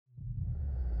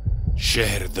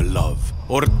Share the love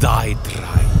or die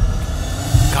trying.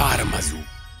 KarmaZoo,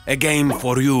 a game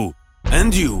for you,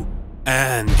 and you,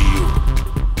 and you.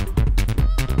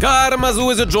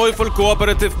 KarmaZoo is a joyful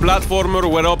cooperative platformer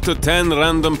where up to 10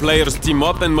 random players team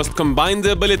up and must combine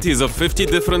the abilities of 50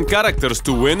 different characters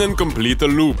to win and complete a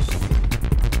loop.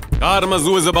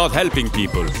 KarmaZoo is about helping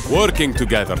people, working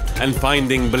together, and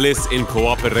finding bliss in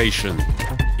cooperation,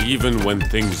 even when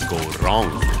things go wrong.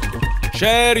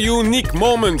 Share unique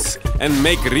moments and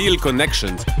make real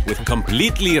connections with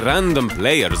completely random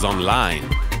players online,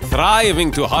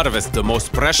 thriving to harvest the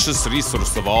most precious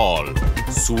resource of all,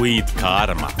 sweet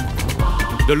karma.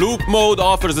 The loop mode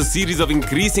offers a series of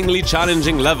increasingly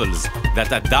challenging levels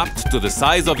that adapt to the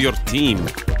size of your team,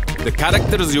 the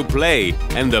characters you play,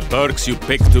 and the perks you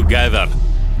pick together.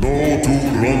 No two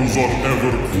runs are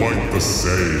ever quite the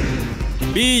same.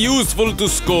 Be useful to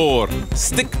score,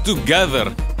 stick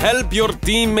together, help your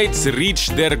teammates reach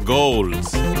their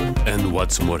goals. And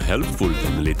what's more helpful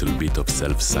than a little bit of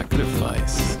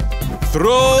self-sacrifice?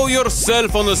 Throw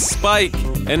yourself on a spike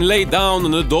and lay down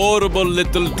an adorable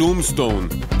little tombstone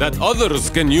that others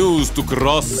can use to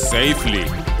cross safely.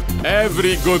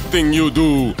 Every good thing you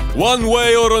do, one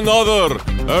way or another,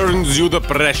 earns you the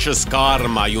precious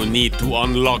karma you need to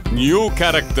unlock new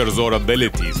characters or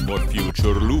abilities for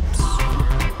future loops.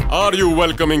 Are you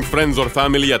welcoming friends or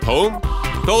family at home?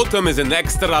 Totem is an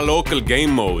extra local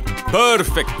game mode,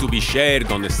 perfect to be shared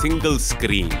on a single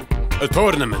screen. A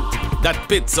tournament that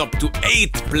pits up to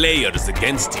 8 players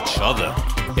against each other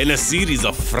in a series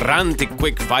of frantic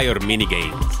quick-fire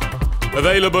minigames.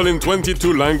 Available in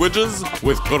 22 languages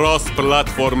with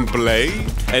cross-platform play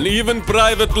and even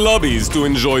private lobbies to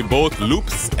enjoy both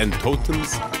loops and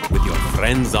totems with your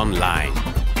friends online.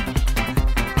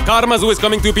 KarmaZoo is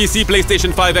coming to PC,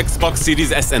 PlayStation 5, Xbox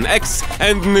Series S and X,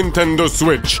 and Nintendo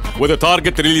Switch, with a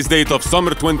target release date of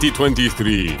summer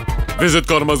 2023. Visit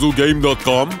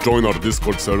KarmaZooGame.com, join our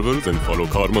Discord servers, and follow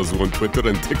KarmaZoo on Twitter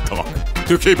and TikTok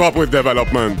to keep up with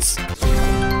developments.